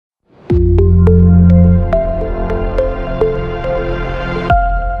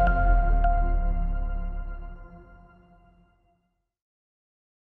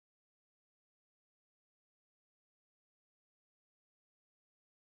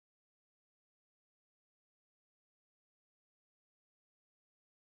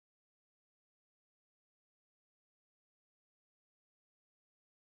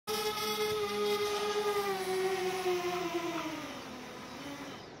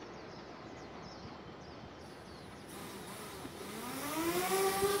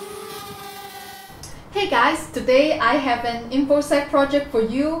Hey guys, today I have an InfoSec project for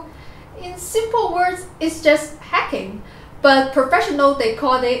you. In simple words, it's just hacking, but professional they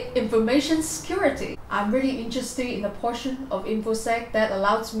call it information security. I'm really interested in the portion of InfoSec that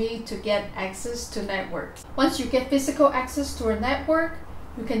allows me to get access to networks. Once you get physical access to a network,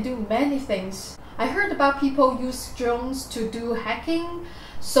 you can do many things. I heard about people use drones to do hacking,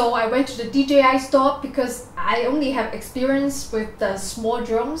 so I went to the DJI store because I only have experience with the small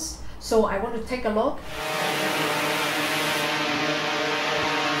drones. So I want to take a look.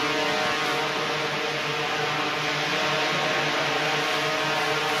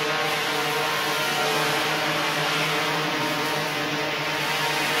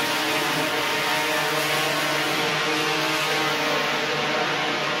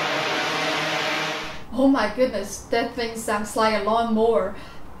 Oh my goodness, that thing sounds like a lawnmower.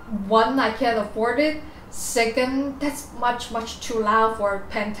 One, I can't afford it. Second, that's much too loud for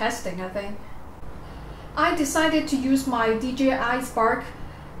pen testing, I think. I decided to use my DJI Spark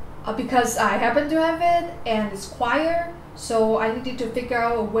because I happen to have it and it's quiet, so I needed to figure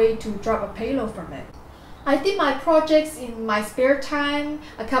out a way to drop a payload from it. I did my projects in my spare time,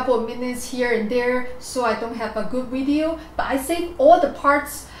 a couple of minutes here and there, so I don't have a good video, but I saved all the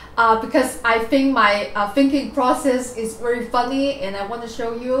parts because I think my thinking process is very funny and I want to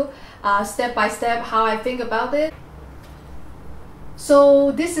show you step by step how I think about it.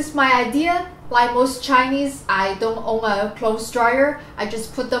 So this is my idea. Like most Chinese, I don't own a clothes dryer. I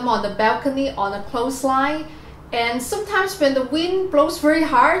just put them on the balcony on a clothesline, and sometimes when the wind blows very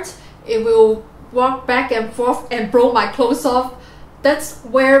hard, it will walk back and forth and blow my clothes off. That's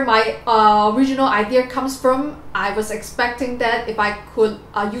where my original idea comes from. I was expecting that if I could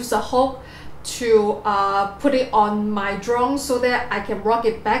use a hook to put it on my drone so that I can rock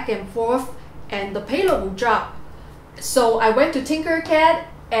it back and forth and the payload will drop. So I went to Tinkercad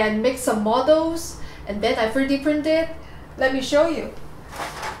and make some models, and then I 3D printed. Let me show you.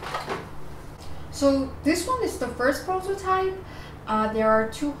 So this one is the first prototype. There are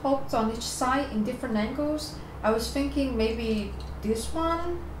two hooks on each side in different angles. I was thinking maybe this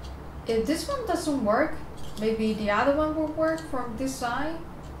one. If this one doesn't work, maybe the other one will work from this side.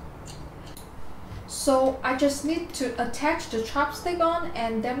 So I just need to attach the chopstick on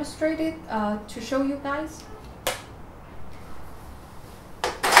and demonstrate it to show you guys.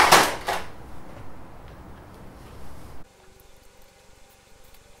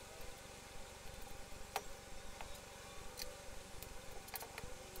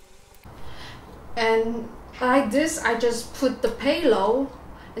 And like this, I just put the payload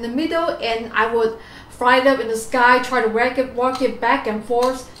in the middle and I would fly it up in the sky, try to walk it back and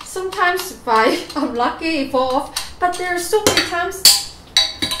forth. Sometimes if I'm lucky, it falls off, but there are so many times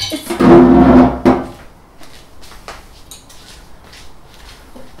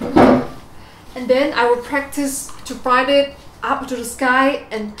and then I will practice to fly it up to the sky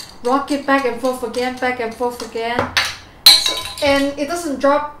and rock it back and forth again, and it doesn't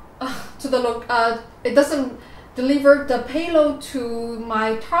drop to the it doesn't deliver the payload to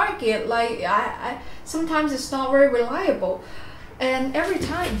my target. Like I sometimes it's not very reliable, and every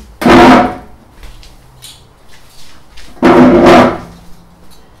time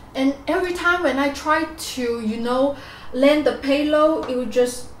when I try to land the payload, it would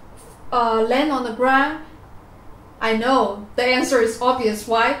just land on the ground. I know the answer is obvious,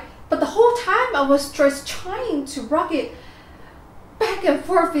 why? But the whole time I was just trying to rock it back and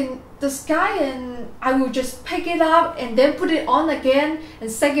forth in the sky, and I will just pick it up and then put it on again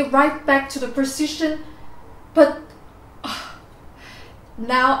and send it right back to the precision. But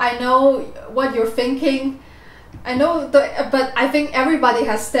now I know what you're thinking. I know, but I think everybody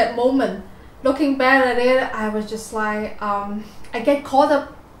has that moment. Looking back at it, I was just like, I get caught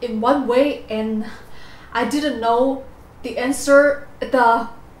up in one way and I didn't know the answer. The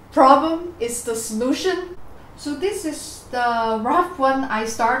problem is the solution. So this is the rough one I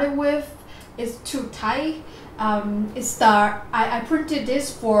started with. It's too tight. I printed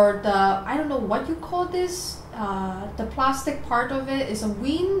this for the, I don't know what you call this. The plastic part of it is a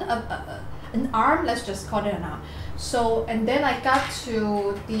wing, an arm. Let's just call it an arm. So, and then I got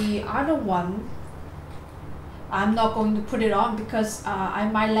to the other one. I'm not going to put it on because I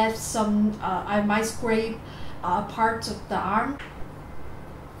might left some. I might scrape parts of the arm.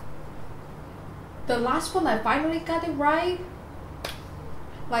 The last one I finally got it right,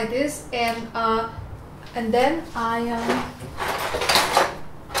 like this, and then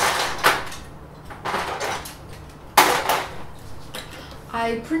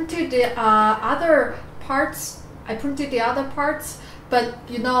I printed the other parts. But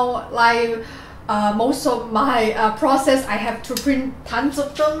like most of my process, I have to print tons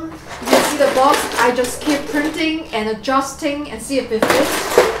of them. You see the box, I just keep printing and adjusting and see if it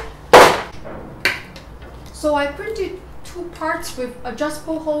fits. So I printed 2 parts with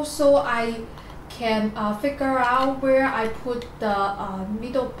adjustable holes so I can figure out where I put the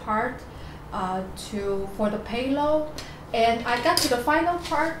middle part for the payload. And I got to the final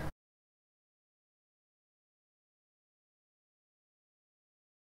part.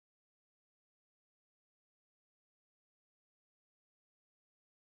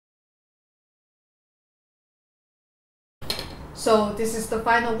 So this is the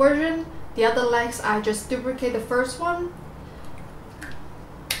final version. The other legs, I just duplicate the first one.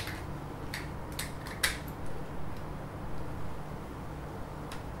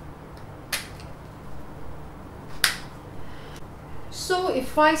 So it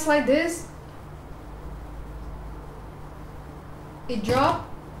flies like this. It drops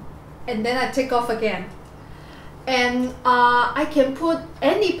and then I take off again. And I can put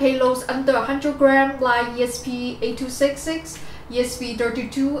any payloads under 100 grams like ESP8266,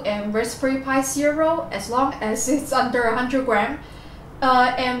 ESP32 and Raspberry Pi Zero, as long as it's under 100 grams.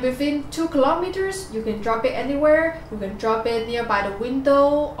 And within 2 kilometers, you can drop it anywhere. You can drop it nearby the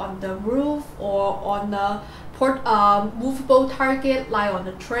window, on the roof, or on a movable target like on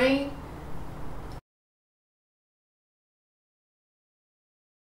the train.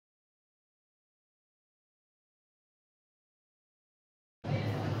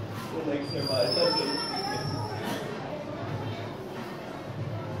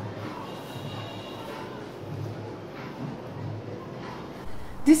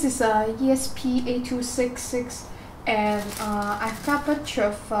 This is a ESP8266 and I've got a bunch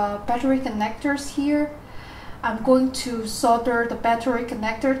of battery connectors here. I'm going to solder the battery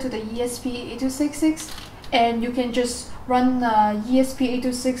connector to the ESP8266, and you can just run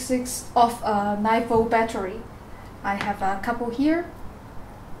ESP8266 off a 9-volt battery. I have a couple here.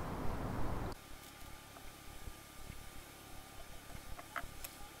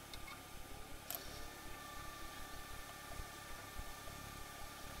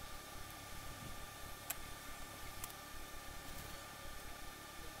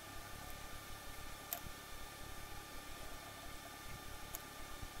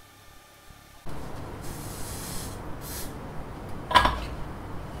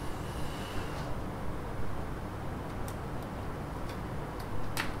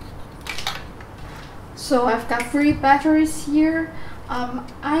 So I've got 3 batteries here.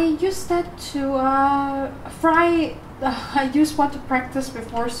 I used that to fry. I used one to practice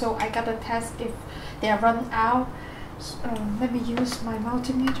before, so I gotta test if they are run out. So, let me use my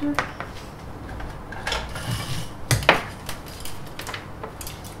multimeter.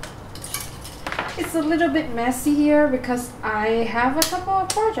 It's a little bit messy here because I have a couple of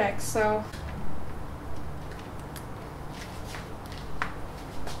projects, so.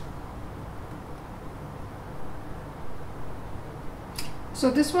 So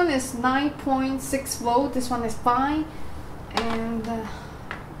this one is 9.6 volt, this one is 5, and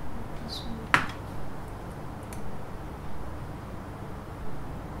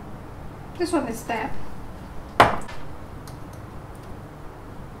this one is that.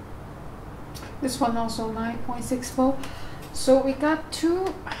 This one also 9.6 volt. So we got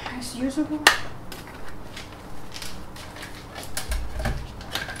 2 as usual.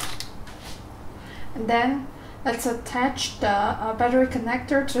 And then let's attach the battery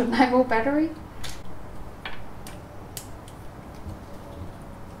connector to the 9-volt battery.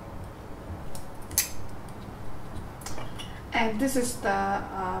 And this is the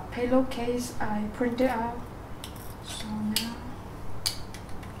payload case I printed out. So now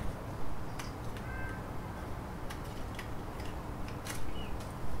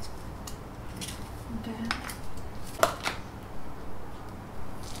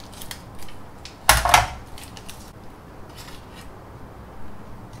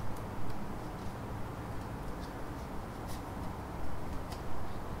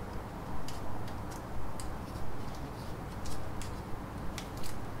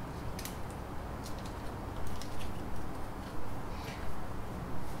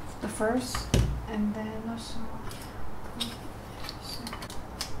the first, and then also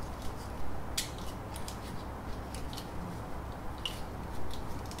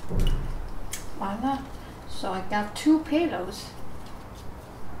voila. So I got 2 payloads.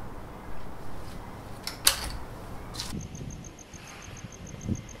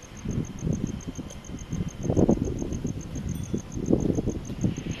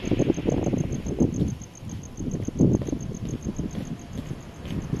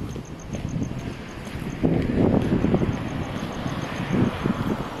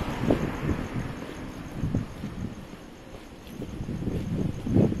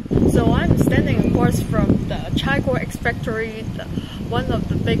 Taiwan X Factory, one of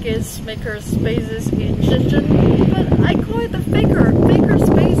the biggest maker spaces in Shenzhen. But I call it the faker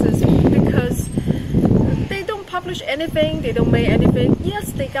spaces because they don't publish anything, they don't make anything. Yes,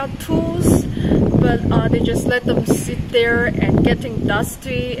 they got tools, but they just let them sit there and getting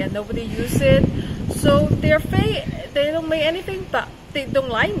dusty and nobody use it. So they're fake, they don't make anything, but they don't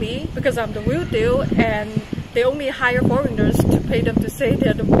like me because I'm the real deal, and they only hire foreigners to pay them to say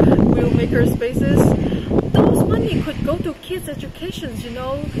they're the real maker spaces. Those money could go to kids' educations, you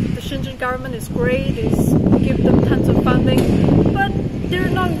know. The Shenzhen government is great, they give them tons of funding, but they're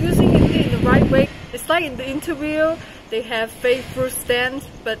not using it in the right way. It's like in the interview, they have fake fruit stands,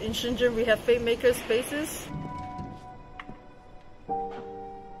 but in Shenzhen we have fake maker spaces.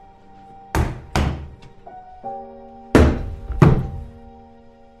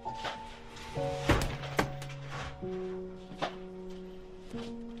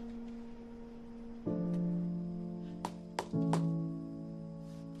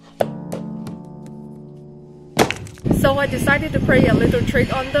 So I decided to play a little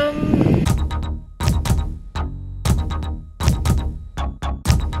trick on them.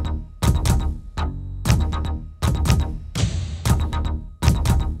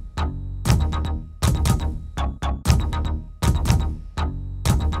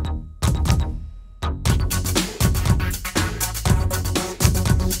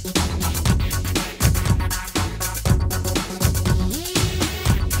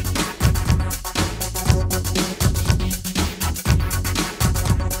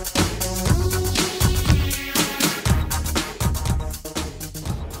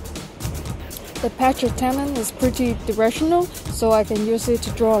 The patch of tannin is pretty directional, so I can use it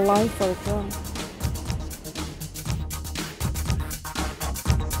to draw a line for the drum.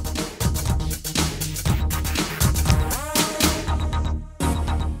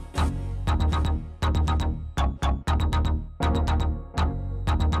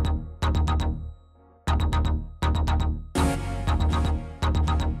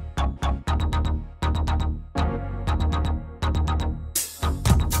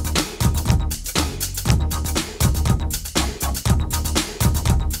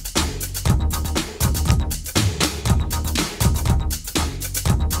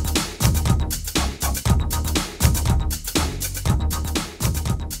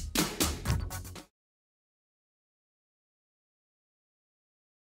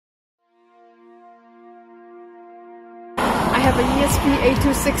 I have a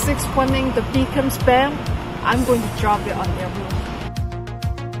ESP8266 pointing the beacon span. I'm going to drop it on their roof.